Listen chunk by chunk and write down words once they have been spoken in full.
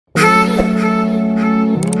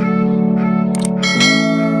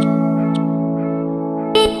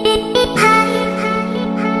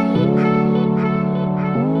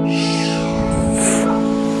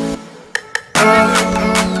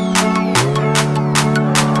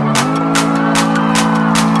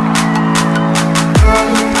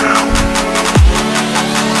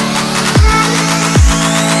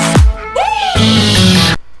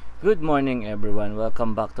Good morning everyone,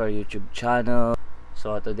 welcome back to our YouTube channel.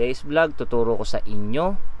 So today's vlog, tuturo ko sa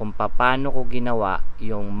inyo kung paano ko ginawa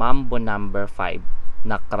yung Mambo number 5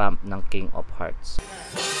 na Krump ng King of Hearts.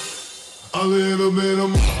 A little bit of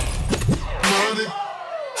money.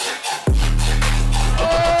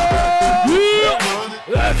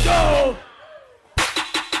 Let's go!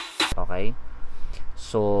 Okay,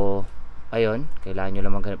 so ayun, kailangan nyo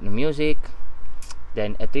lang maghanap ng music.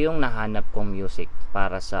 Then ito yung nahanap kong music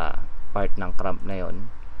para sa part ng Krump na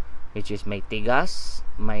yon, which is may tigas,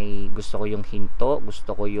 may gusto ko yung hinto,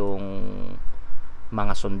 gusto ko yung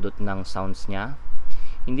mga sundot ng sounds niya.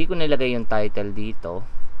 Hindi ko nilagay yung title dito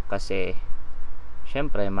kasi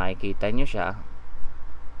syempre makikita nyo siya.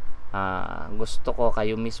 Gusto ko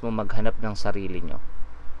kayo mismo maghanap ng sarili nyo.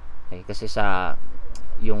 Okay, kasi sa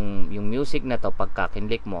yung music na to,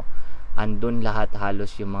 pagka-kinlik mo, andun lahat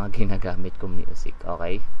halos yung mga ginagamit kong music.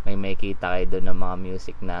 Okay, may makikita kayo doon ng mga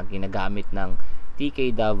music na ginagamit ng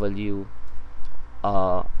TKW,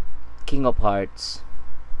 King of Hearts,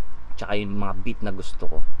 tsaka yung mga beat na gusto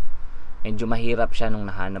ko. Medyo mahirap siya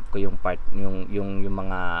nung nahanap ko yung part, yung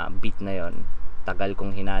mga beat na yon. Tagal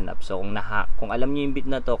kong hinanap. So kung alam niyo yung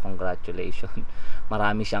beat na to, congratulations.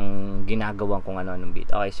 Marami siyang ginagawang kung ano ng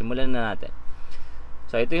beat. Okay, simulan na natin.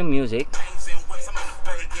 So ito yung music.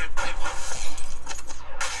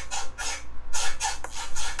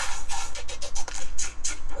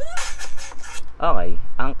 Okay,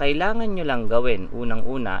 ang kailangan nyo lang gawin,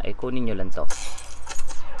 unang-una, kunin nyo lang to.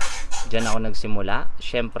 Diyan ako nagsimula.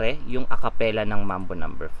 Syempre, yung acapella ng Mambo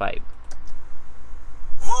number 5.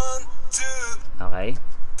 1, 2. Okay?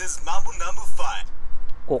 This Mambo number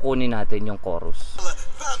 5. Kukunin natin yung chorus.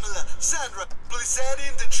 Pamela, Sandra, please send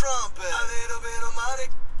in the trumpet. A little bit of money.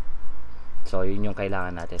 So, yun yung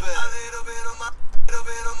kailangan natin. A little bit of money. Little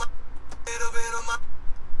bit of money. Little bit of money.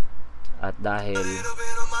 At dahil Little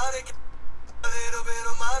bit of money. A little bit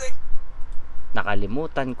of money.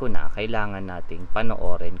 nakalimutan ko na, kailangan nating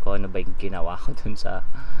panoorin ko ano ba yung ginawa ko dun sa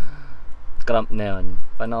Krump na yun.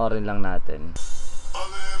 Panoorin lang natin. A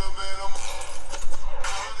little bit of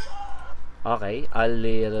money. Okay, a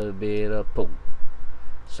little bit of pug.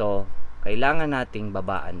 So, kailangan nating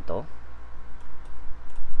babaan to.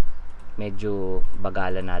 Medyo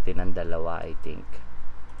bagalan natin ang dalawa, I think.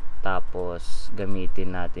 Tapos,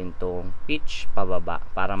 gamitin natin tong pitch pababa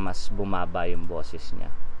para mas bumaba yung boses niya.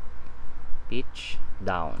 Pitch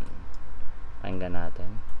down. Pakinggan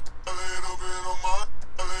natin. A little bit of money.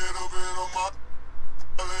 A little bit of money.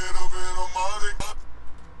 A little bit of money.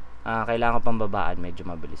 Kailangan ko pang babaan, medyo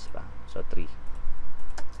mabilis pa. So, 3.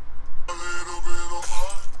 A little bit of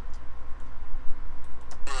money.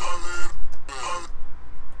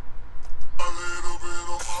 A little bit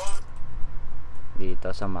of money.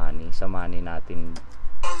 Dito sa money natin.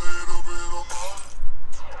 A little bit of money.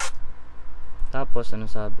 Tapos, ano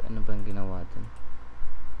ba yung ginawa dun?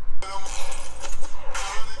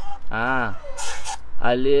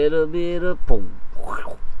 A little bit of pug.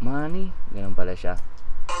 Money. Ganun pala siya.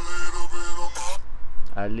 A little bit of money.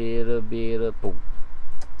 A little bit of pug.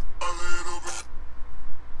 A little bit.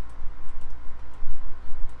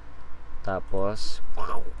 Tapos,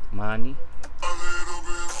 money. A little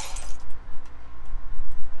bit of.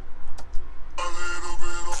 A little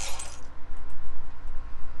bit of.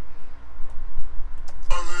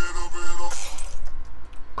 A little bit of.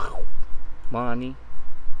 Money.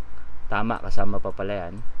 Tama, kasama pa pala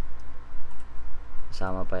yan.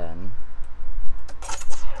 Kasama pa yan.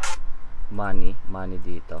 Money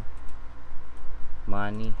dito.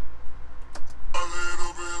 Money. A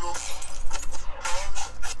little bit of.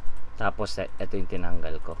 Tapos, ito yung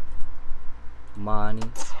tinanggal ko. Money.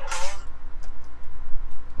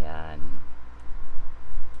 Yan.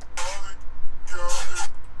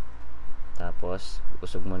 Tapos,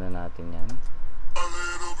 usog muna natin yan. A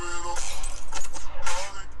little bit of.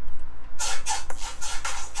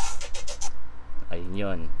 Ayun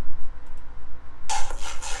yun.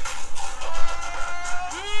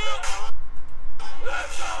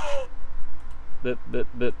 Bip,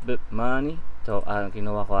 money. So,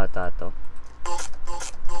 kinuha ko ata to.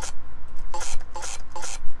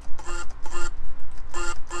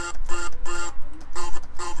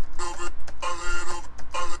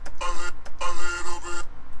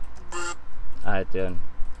 Ito yun.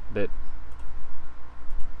 Bip.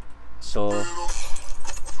 So,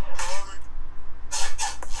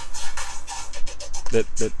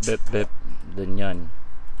 bip. Dun yan.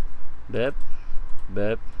 Bip.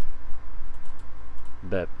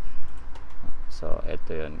 So, ito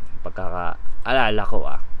yun. Pagkaka-alala ko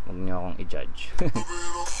huwag nyo akong i-judge.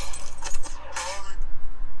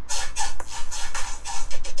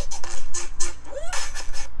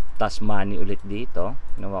 tas money ulit dito.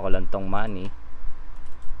 Kinuha ko lang tong money.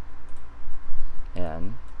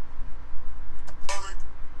 Ayan.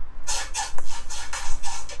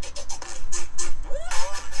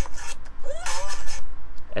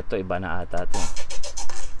 Ito iba na ata ito.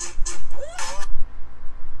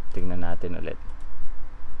 Tingnan natin ulit.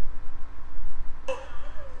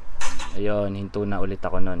 Ayun, hinto na ulit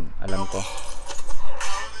ako nun. Alam ko.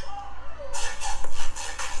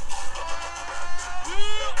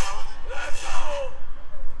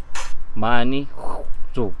 Money.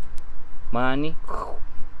 So, money.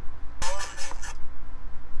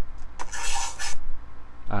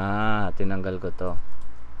 Tinanggal ko to.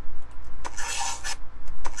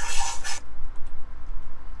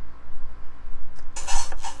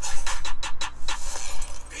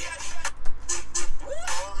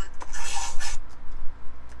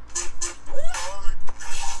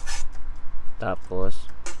 Tapos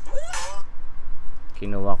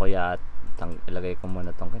kinuha ko yata, ilagay ko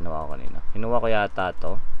muna tong kinuha ko kanina. Kinuha ko yata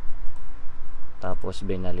to. Tapos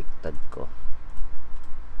binaliktad ko.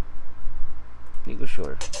 Hindi ko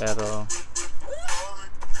sure, pero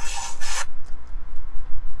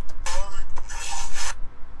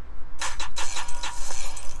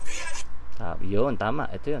yun, tama,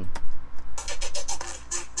 ito yun.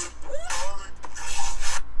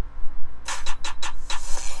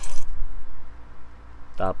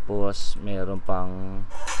 Tapos meron pang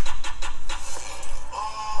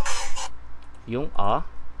yung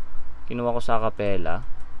kinuha ko sa kapela.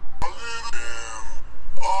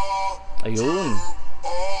 Ayun.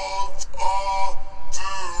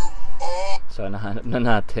 So nahanap na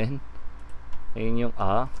natin. Ayun yung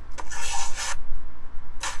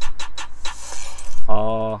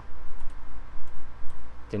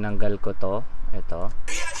tinanggal ko to. Ito.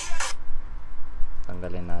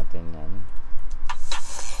 Tanggalin natin yan.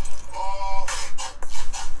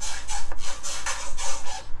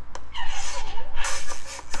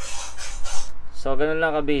 So ganun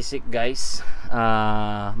lang ka basic guys.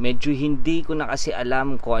 Medyo hindi ko na kasi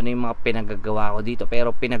alam kung ano yung mga pinagagawa ko dito,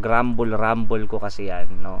 pero pinag-rumble ko kasi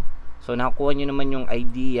yan, no? So nakuha nyo naman yung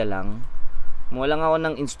idea lang. Wala nga ako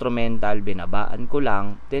ng instrumental, binabaan ko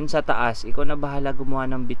lang. Then sa taas, ikaw na bahala gumawa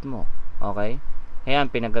ng beat mo. Okay? Ayan,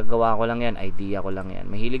 pinagagawa ko lang yan, idea ko lang yan.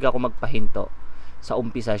 Mahilig ako magpahinto. Sa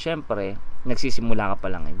umpisa, syempre, nagsisimula ka pa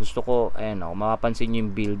lang eh. Gusto ko, ayan o, mapapansin nyo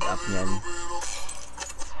yung build up nyan.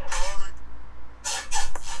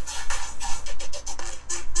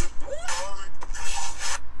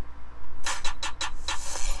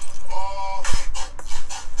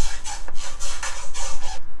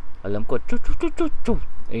 Alam ko,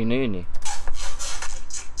 ayun na yun eh.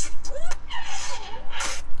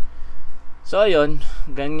 So ayun,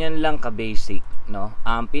 ganyan lang ka basic, no?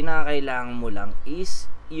 Ang pinakailangan mo lang is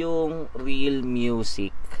yung real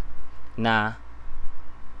music na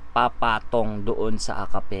papatong doon sa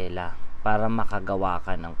acapella para makagawa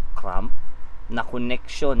ka ng krump na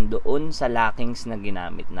connection doon sa lockings na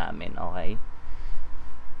ginamit namin, okay?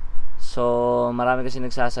 So, marami kasi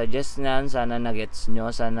nagsasuggest niyan. Sana nagets nyo.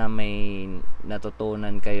 Sana may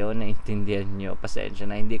natutunan kayo, naintindihan nyo. Pasensya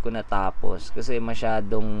na, hindi ko natapos. Kasi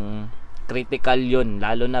masyadong critical yun.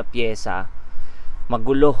 Lalo na pyesa.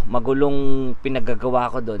 Magulong pinagagawa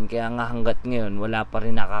ko doon. Kaya nga hanggat ngayon, wala pa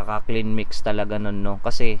rin nakaka-clean mix talaga nun, no?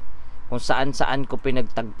 Kasi kung saan-saan ko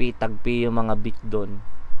pinagtagpi-tagpi yung mga beat doon.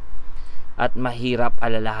 At mahirap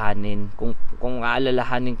alalahanin. Kung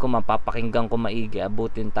aalalahanin ko, mapapakinggan ko maigi,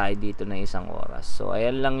 abutin tayo dito ng 1 oras. So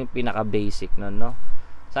ayan lang yung pinaka basic nun, no?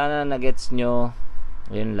 Sana nagets nyo.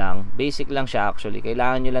 Yun lang, basic lang siya actually.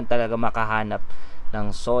 Kailangan nyo lang talaga makahanap ng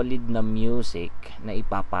solid na music na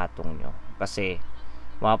ipapatong nyo. Kasi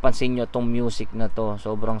mapapansin nyo tong music na to,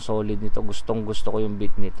 sobrang solid nito. Gustong gusto ko yung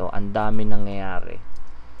beat nito. Ang dami nangyayari.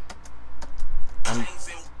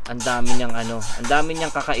 Ang dami niyang ang dami niyang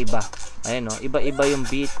kakaiba. Ayan, no? Iba-iba yung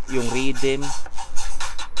beat, yung rhythm.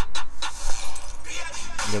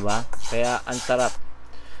 'Di ba? Kaya ang sarap.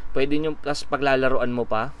 Pwede niyo plus paglalaruan mo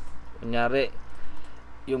pa. Kunyari,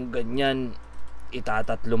 yung ganyan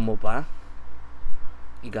itatatlo mo pa.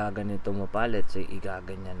 Igaganito mo pa, let's say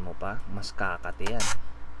igaganyan mo pa, mas kakati yan.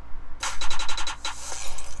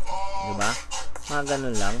 'Di ba? Mga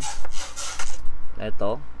ganun lang.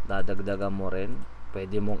 Ito, dadagdagan mo rin.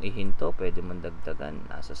 Pwede mong ihinto, pwede mong dagdagan,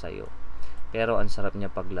 nasa sayo. Pero ang sarap niya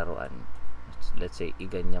paglaruan. Let's say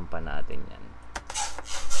iganyan pa natin yan.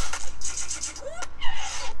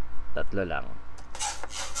 Tatlo lang.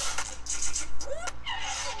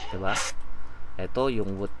 Diba? Ito,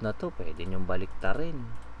 yung wood na to, pwede nyong baliktarin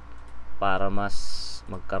para mas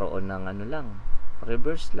magkaroon ng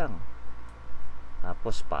reverse lang.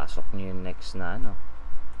 Tapos pasok nyo yung next na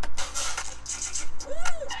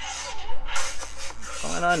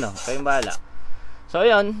ano, kayong bahala. So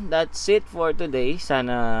yun, that's it for today.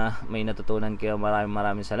 Sana may natutunan kayo.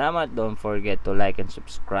 Maraming salamat. Don't forget to like and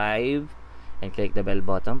subscribe and click the bell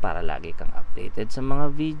button para lagi kang updated sa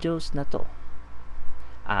mga videos na to.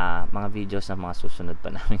 Mga videos na mga susunod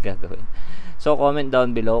pa namin gagawin. So comment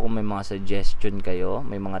down below kung may mga suggestion kayo,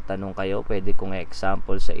 may mga tanong kayo, pwede kong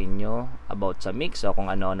example sa inyo about sa mix o kung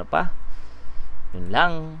ano-ano pa. Yun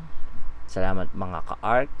lang. Salamat mga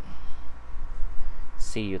ka-Ark.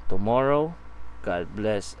 See you tomorrow. God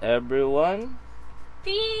bless everyone.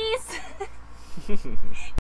 Peace!